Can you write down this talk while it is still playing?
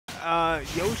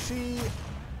Yoshi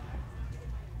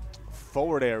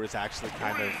forward air is actually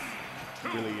kind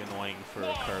of really annoying for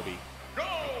Kirby.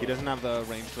 He doesn't have the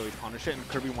range to really punish it, and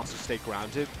Kirby wants to stay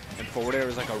grounded, and forward air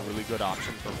is like a really good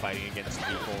option for fighting against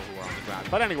people who are on the ground.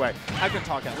 But anyway, I can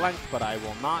talk at length, but I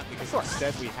will not, because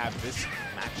instead we have this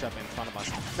matchup in front of us.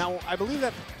 Now, I believe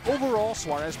that overall,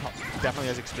 Suarez definitely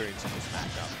has experience in this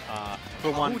matchup.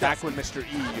 For one, back when Mr.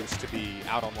 E used to be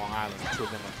out on Long Island, the two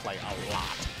of them would play a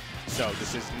lot. So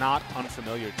this is not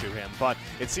unfamiliar to him, but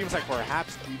it seems like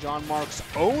perhaps Djohnmark's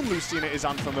own Lucina is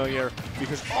unfamiliar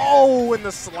because, oh, in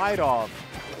the slide-off.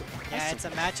 Yeah, it's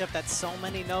a matchup that so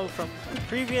many know from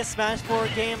previous Smash 4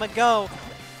 game ago.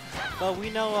 But we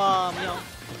know, you know,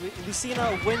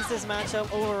 Lucina wins this matchup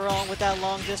overall with that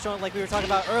long distro like we were talking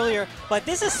about earlier. But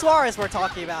this is Suarez we're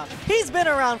talking about. He's been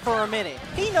around for a minute.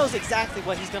 He knows exactly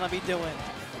what he's going to be doing.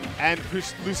 And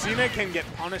Lucina can get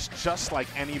punished just like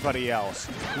anybody else.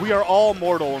 We are all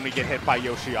mortal when we get hit by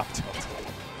Yoshi up tilt.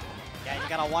 Yeah, you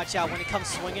gotta watch out when he comes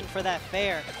swinging for that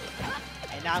fair.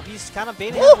 And now he's kind of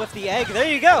baiting him with the egg.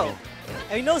 There you go.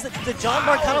 And he knows that the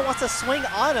Djohnmark kind of wants to swing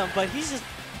on him, but he's just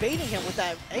baiting him with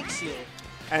that egg shield.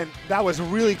 And that was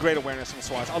really great awareness from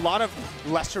Suarez. A lot of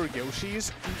lesser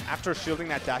Yoshis, after shielding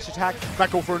that dash attack, might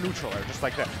go for a neutral air, just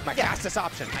like that. My fastest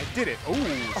option. I did it. Ooh,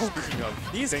 speaking of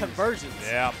these conversions.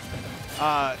 Yeah.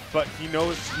 But he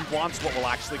knows he wants what will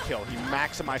actually kill. He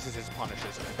maximizes his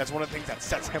punishes. That's one of the things that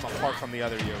sets him apart from the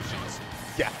other Yoshis.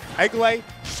 Yeah, egg lay,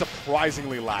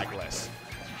 surprisingly lagless.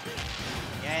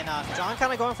 Yeah, and John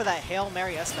kind of going for that Hail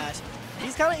Mary S-Smash.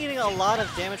 He's kind of eating a lot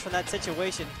of damage from that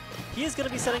situation. He is going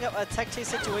to be setting up a tech chase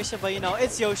situation, but you know,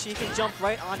 it's Yoshi. He can jump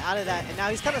right on out of that, and now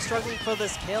he's kind of struggling for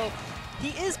this kill. He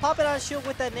is popping out a shield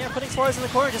with that Nair, putting Suarez in the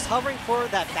corner, just hovering for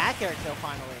that back air kill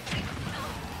finally.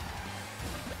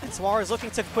 And Suarez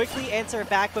looking to quickly answer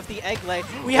back with the egg lay.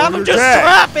 We have him just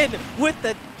trapping with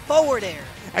the forward air.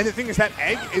 And the thing is, that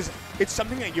egg it's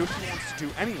something that Yoshi wants to do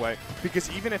anyway,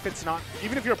 because even if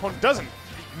your opponent doesn't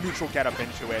neutral get up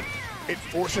into it, it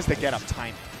forces the get up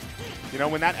timing. You know,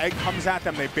 when that egg comes at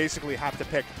them, they basically have to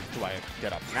pick, do I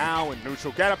get up now and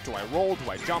neutral get up? Do I roll?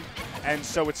 Do I jump? And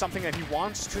so it's something that he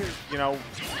wants to, you know,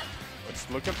 it's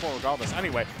looking for regardless.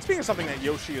 Anyway, speaking of something that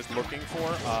Yoshi is looking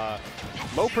for,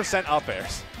 low percent up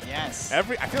airs. Yes. I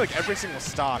feel like every single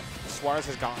stock, Suarez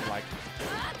has gotten like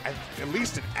at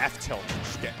least an F tilt to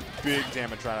just get big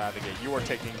damage right out of the gate. You are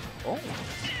taking, oh.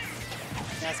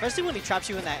 Yeah, especially when he traps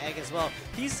you in that egg as well.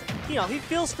 He's, you know, he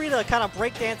feels free to kind of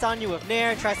break dance on you with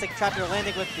Nair, tries to trap your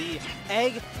landing with the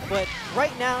egg. But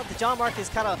right now, the Djohnmark is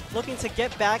kind of looking to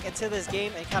get back into this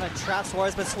game and kind of trap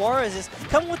Suarez. But Suarez is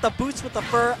coming with the boots with the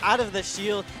fur out of the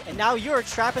shield. And now you're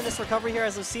trapping this recovery here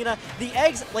as Lucina. The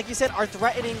eggs, like you said, are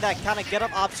threatening that kind of get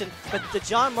up option. But the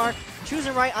Djohnmark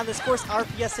choosing right on this forced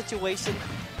RPS situation.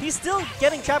 He's still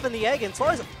getting trapped in the egg, and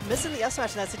Suarez missing the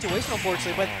S-Smash in that situation,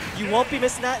 unfortunately, but you won't be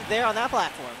missing that there on that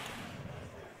platform.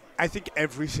 I think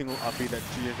every single uppie that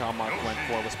Djohnmark went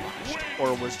for was punished,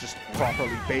 or was just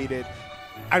properly baited.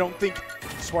 I don't think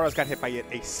Suarez got hit by it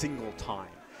a single time.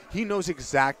 He knows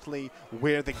exactly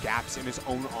where the gaps in his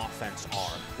own offense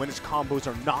are, when his combos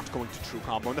are not going to true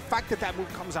combo. And the fact that that move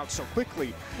comes out so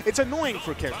quickly, it's annoying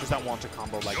for characters that want to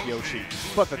combo like Yoshi.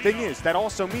 But the thing is, that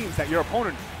also means that your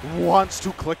opponent wants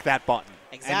to click that button.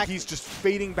 Exactly. And he's just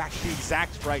fading back at the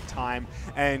exact right time.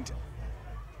 And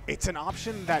it's an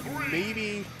option that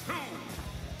maybe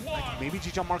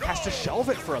Djohnmark has to shelve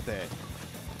it for a bit.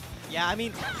 Yeah, I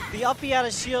mean, the up B out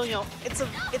of shield, you know, it's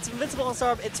invincible on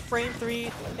startup, it's frame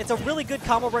 3, it's a really good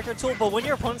combo breaker tool, but when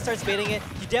your opponent starts baiting it,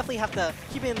 you definitely have to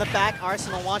keep it in the back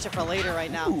arsenal and watch it for later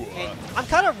right now. Ooh. And I'm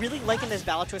kind of really liking this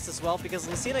battle twist as well, because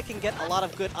Lucina can get a lot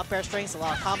of good up air strengths, a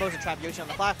lot of combos, and trap Yoshi on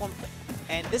the platform.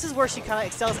 And this is where she kind of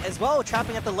excels as well,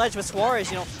 trapping at the ledge with Suarez,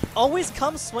 you know, always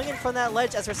comes swinging from that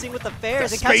ledge as we're seeing with the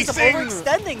fairs. It catches him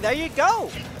overextending. There you go.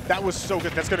 That was so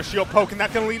good. That's going to shield poke, and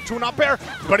that's going to lead to an up air,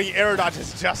 but he air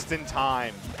dodges just in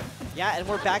time. Yeah, and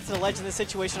we're back to the ledge in this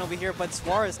situation over here, but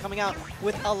Suarez coming out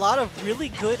with a lot of really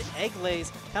good egg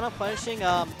lays, kind of punishing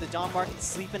the Djohnmark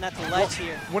sleeping at the ledge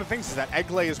here. One of the things is that egg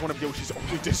lay is one of Yoshi's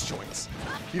only disjoints.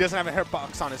 He doesn't have a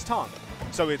hitbox on his tongue,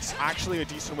 so it's actually a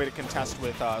decent way to contest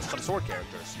with some sword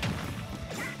characters.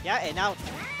 Yeah, and now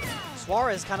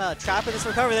Suarez kind of trapping this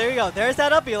recovery. There you go. There's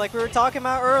that up B like we were talking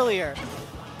about earlier.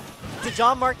 The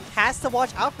Djohnmark has to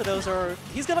watch out for those, or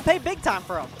he's going to pay big time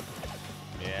for them.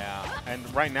 Yeah,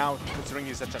 and right now, considering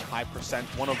he's such a high percent,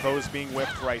 one of those being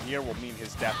whipped right here will mean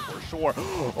his death for sure.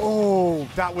 Oh,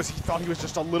 that was, he thought he was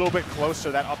just a little bit closer.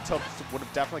 That up tilt would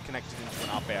have definitely connected into an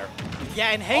up air.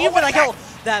 Yeah, and hanging for that kill,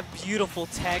 that beautiful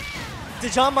tech.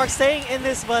 Djohnmark staying in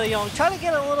this, but trying to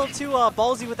get a little too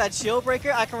ballsy with that shield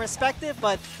breaker. I can respect it,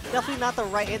 but definitely not the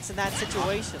right hits in that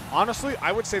situation. Honestly,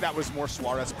 I would say that was more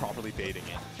Suarez properly baiting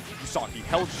it. You saw he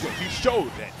held shield, he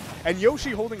showed it. And Yoshi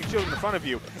holding a shield in front of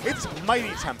you, it's mighty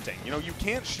tempting. You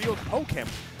can't shield poke him,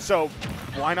 so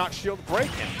why not shield break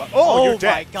him? But you're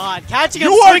dead. Oh my god, catching him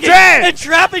You are dead! and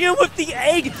trapping him with the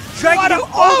egg, dragging him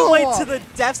all the way to the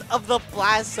depths of the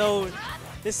blast zone.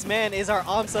 This man is our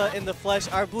Amsa in the flesh,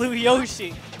 our blue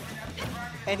Yoshi.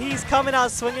 And he's coming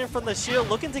out swinging from the shield,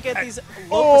 looking to get these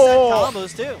low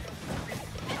percent combos too.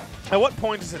 At what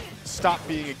point does it stop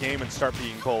being a game and start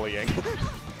being bullying?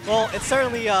 Well, it's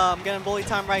certainly getting bully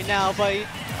time right now, but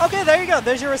okay, there you go.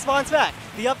 There's your response back.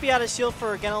 The up B out of shield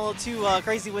for getting a little too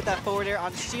crazy with that forward air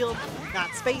on shield,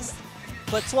 not space.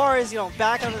 But Suarez,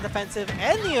 back on the defensive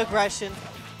and the aggression,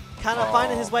 kind of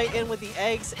finding his way in with the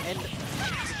eggs, and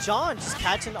John just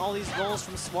catching all these rolls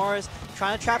from Suarez,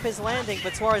 trying to trap his landing,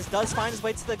 but Suarez does find his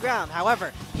way to the ground.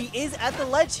 However, he is at the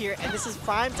ledge here, and this is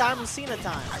prime time Lucina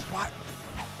time. What?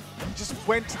 He just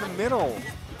went to the middle.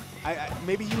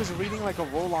 Maybe he was reading like a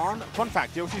roll on. Fun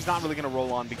fact, Yoshi's not really going to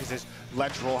roll on because his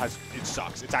ledge roll it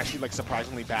sucks. It's actually like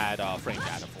surprisingly bad frame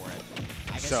data for it.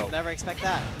 I guess you'll never expect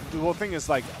that. The whole thing is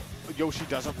like, Yoshi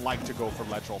doesn't like to go for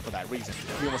ledge roll for that reason.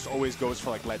 He almost always goes for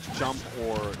like ledge jump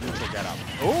or neutral get up.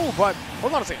 Oh, but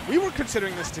hold on a second. We were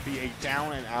considering this to be a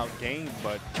down and out game,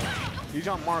 but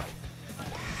Djohnmark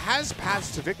has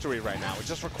paths to victory right now. It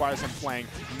just requires him playing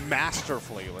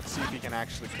masterfully. Let's see if he can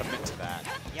actually commit to that.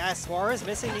 Yeah, Suarez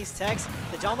missing these techs.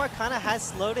 Djohnmark kind of has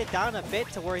slowed it down a bit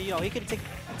to where he can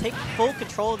take full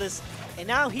control of this. And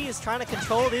now he is trying to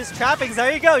control these trappings.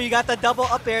 There you go. You got the double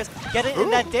up airs, getting in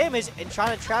that damage and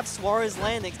trying to trap Suarez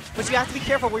landings. But you have to be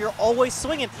careful where you're always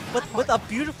swinging. But with a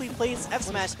beautifully placed F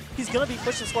smash, he's going to be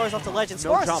pushing Suarez off the ledge. And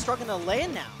Suarez is struggling to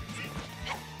land now.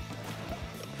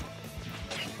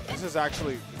 This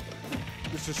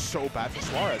is so bad for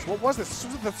Suarez. What was this?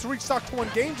 This was the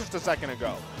 3-stock-to-1 game just a second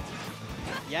ago.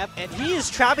 Yep, and he is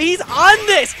trapped. He's on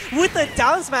this with the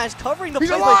down smash covering the He's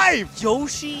play. alive!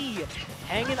 Yoshi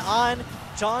hanging on.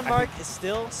 Djohnmark is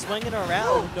still swinging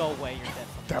around. No way, you're dead.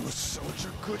 That was such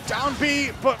a good down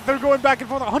B, but they're going back and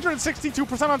forth.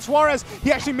 162% on Suarez.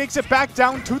 He actually makes it back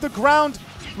down to the ground,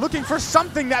 looking for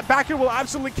something. That back air will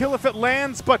absolutely kill if it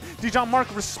lands, but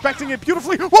Djohnmark respecting it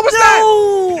beautifully. What was that?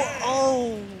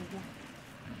 Oh!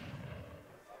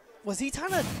 Was he trying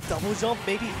to double jump,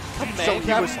 maybe command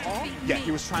grab? Yeah,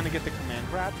 he was trying to get the command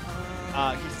grab.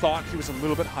 He thought he was a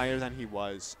little bit higher than he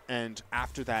was, and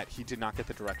after that, he did not get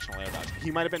the directional air dodge. He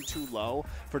might have been too low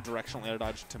for directional air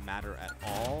dodge to matter at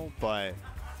all, but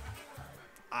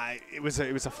it was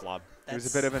a flub. It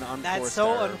was a bit of an unforced That's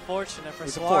so error. unfortunate for It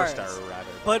was Suarez. a forced error, rather.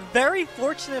 But very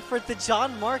fortunate for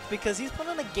Djohnmark because he's put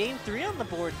on a game 3 on the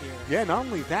board here. Yeah, not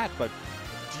only that, but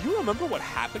do you remember what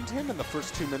happened to him in the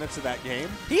first 2 minutes of that game?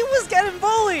 He was getting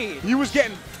bullied. He was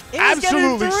getting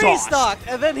absolutely sauced. 3-stock,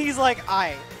 and then he's like, "All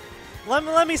right,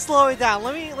 let me slow it down.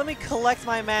 Let me collect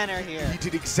my mana here." He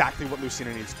did exactly what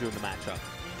Lucina needs to do in the matchup.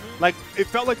 Like, it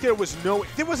felt like there was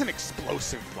an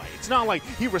explosive play. It's not like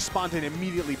he responded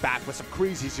immediately back with some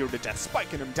crazy 0-to-death,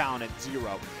 spiking him down at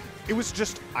 0. It was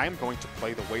just, I am going to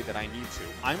play the way that I need to.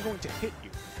 I'm going to hit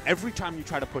you. Every time you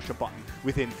try to push a button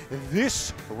within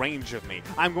this range of me,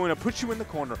 I'm going to put you in the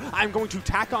corner. I'm going to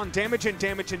tack on damage and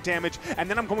damage and damage, and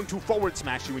then I'm going to forward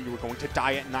smash you and you are going to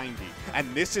die at 90.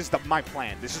 And this is my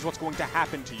plan. This is what's going to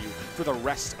happen to you for the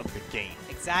rest of the game.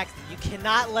 Exactly. You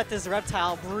cannot let this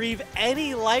reptile breathe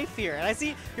any life here. And I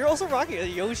see you're also rocking a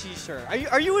Yoshi shirt.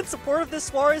 Are you in support of this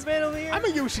Suarez man over here? I'm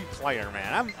a Yoshi player,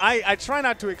 man. I try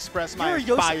not to express my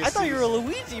biases. I thought you were a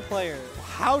Luigi player.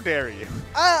 How dare you?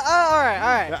 All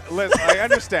right. Listen, I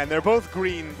understand. They're both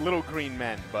green, little green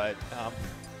men, but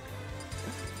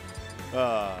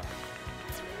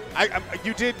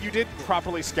you did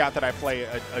properly scout that I play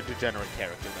a degenerate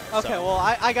character, though. Okay, well,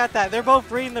 I got that. They're both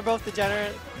green, they're both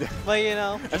degenerate, but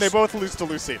And they both lose to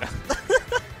Lucina.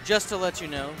 Just to let you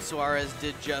know, Suarez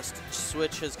did just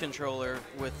switch his controller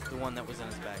with the one that was in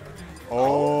his bag.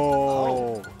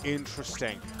 Oh,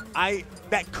 interesting.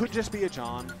 That could just be a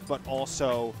John, but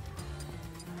also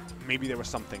maybe there was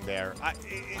something there.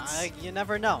 You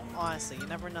never know. Honestly, you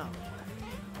never know.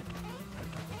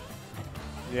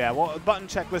 Yeah, well, button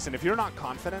check. Listen, if you're not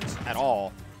confident at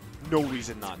all, no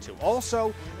reason not to.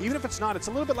 Also, even if it's not, it's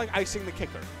a little bit like icing the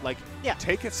kicker. Like, yeah,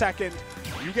 take a second,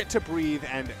 you get to breathe,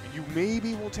 and you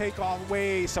maybe will take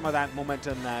away some of that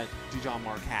momentum that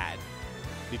Djohnmark had.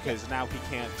 Because now he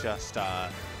can't just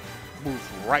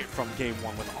move right from game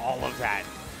 1 with all of that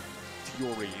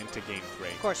fury into game 3.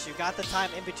 Of course, you got the time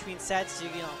in between sets. You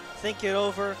think it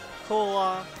over, cool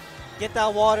off. Get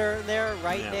that water there,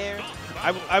 right there.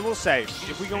 I will say,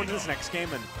 if we go into this next game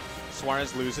and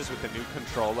Suarez loses with the new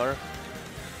controller,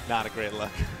 not a great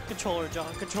look. Controller,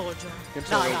 John. Controller, John.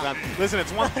 Controller, Nah. John. Listen,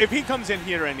 it's one. If he comes in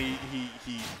here and he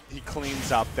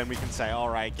cleans up, then we can say, all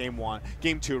right,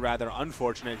 game two rather.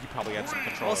 Unfortunate, he probably had some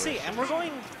controller. We'll see. And we're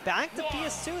going back to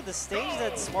PS2, the stage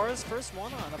that Suarez first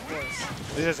won on, of course.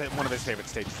 This is one of his favorite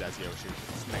stages as Yoshi.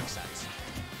 This makes sense.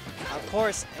 Of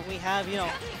course, and we have, you know,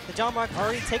 the Djohnmark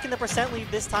already taking the percent lead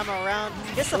this time around.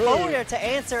 Gets the forward air to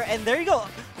answer, and there you go.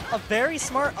 A very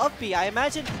smart up B. I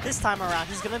imagine this time around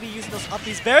he's going to be using those up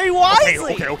Bs very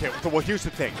wisely. Okay. Well, here's the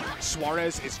thing.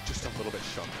 Suarez is just a little bit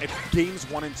shook. At games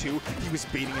 1 and 2, he was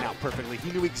baiting it out perfectly.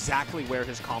 He knew exactly where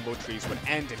his combo trees would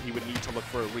end, and he would need to look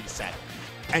for a reset.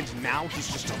 And now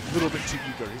he's just a little bit too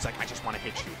eager. He's like, I just want to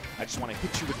hit you. I just want to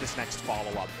hit you with this next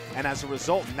follow-up. And as a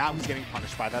result, now he's getting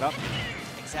punished by that up.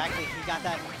 Exactly. He got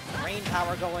that rain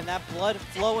power going, that blood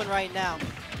flowing right now.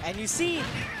 And you see,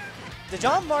 the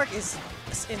Djohnmark is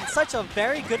in such a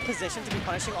very good position to be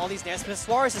punishing all these nairs, because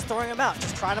Suarez is throwing him out,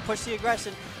 just trying to push the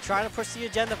aggression, trying to push the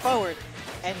agenda forward.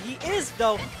 And he is,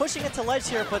 though, pushing it to ledge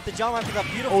here, but the Djohnmark with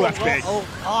a beautiful that's roll. big. Oh,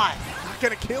 God. Not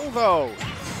going to kill, though.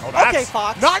 Oh, that's Okay,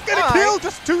 Fox. not going to All kill, right.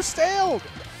 just too staled.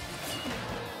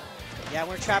 Yeah,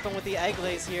 we're trapping with the egg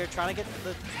lays here, trying to get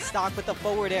the stock with the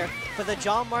forward air. But the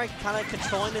Djohnmark kind of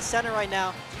controlling the center right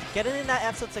now, getting in that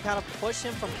F tilt to kind of push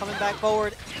him from coming back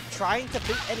forward, trying to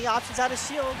beat any options out of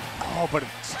shield. Oh, but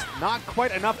it's not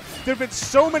quite enough. There have been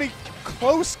so many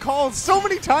close calls, so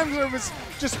many times where it was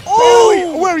just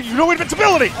barely, where you know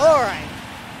invincibility. All right.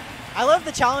 I love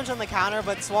the challenge on the counter,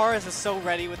 but Suarez was so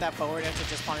ready with that forward air to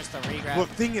just punish the regrab. Well,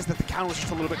 the thing is that the counter was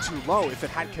just a little bit too low. If it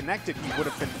had connected, he would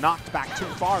have been knocked back too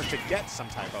far to get some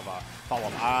type of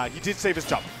follow-up. He did save his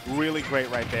jump. Really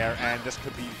great right there, and this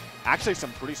could be actually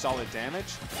some pretty solid damage.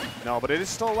 No, but it is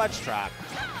still a ledge trap.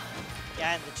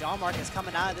 Yeah, and the Djohnmark is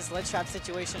coming out of this ledge trap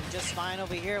situation just fine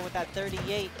over here with that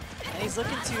 38. And he's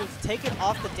looking to take it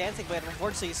off the dancing blade.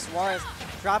 Unfortunately, Suarez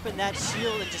dropping that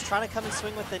shield and just trying to come and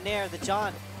swing with the nair. The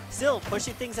John still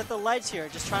pushing things at the ledge here,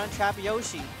 just trying to trap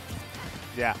Yoshi.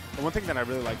 Yeah, the one thing that I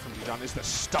really like from Djohn is the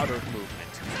stuttered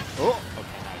movement. Oh,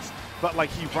 okay, nice. But like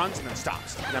he runs and then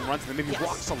stops, and then runs and then maybe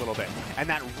walks a little bit. And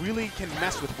that really can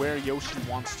mess with where Yoshi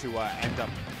wants to end up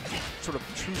sort of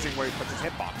choosing where he puts his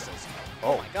hitboxes.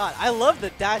 Oh my god, I love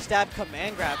the dash dab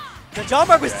command grab. The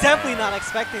Djohnmark was definitely not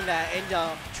expecting that,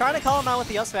 and trying to call him out with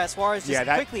the up smash, Suarez just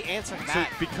quickly answering so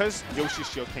back. Because Yoshi's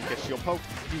shield can't get shield poked,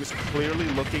 he was clearly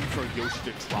looking for Yoshi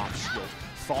to drop shield.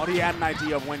 Thought he had an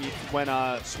idea of when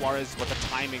Suarez, what the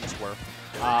timings were,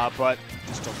 but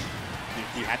just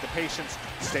he had the patience,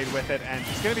 stayed with it, and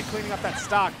he's going to be cleaning up that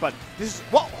stock. But this is,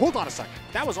 well, hold on a second.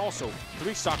 That was also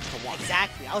 3 stocks to 1.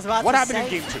 Exactly. I was about what to happened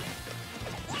say. in game 2?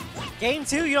 Game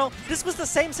 2, you know, this was the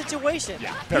same situation.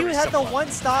 Yeah, he very had similar. the 1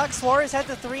 stock, Suarez had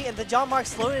the 3, and the Djohnmark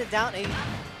slowed it down, and he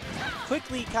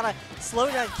quickly kind of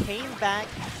slowed down, came back,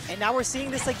 and now we're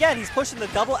seeing this again. He's pushing the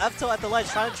double F tilt at the ledge,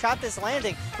 trying to trap this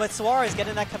landing, but Suarez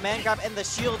getting that command grab and the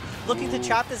shield, looking to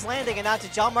trap this landing, and now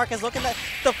Djohnmark is looking at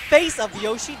the face of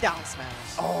Yoshi down smash.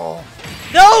 Oh.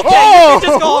 No,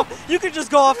 okay, you could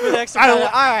just go off for the extra credit.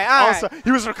 All right. Also,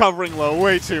 he was recovering low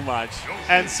way too much.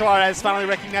 And Suarez finally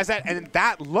recognized that, and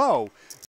that low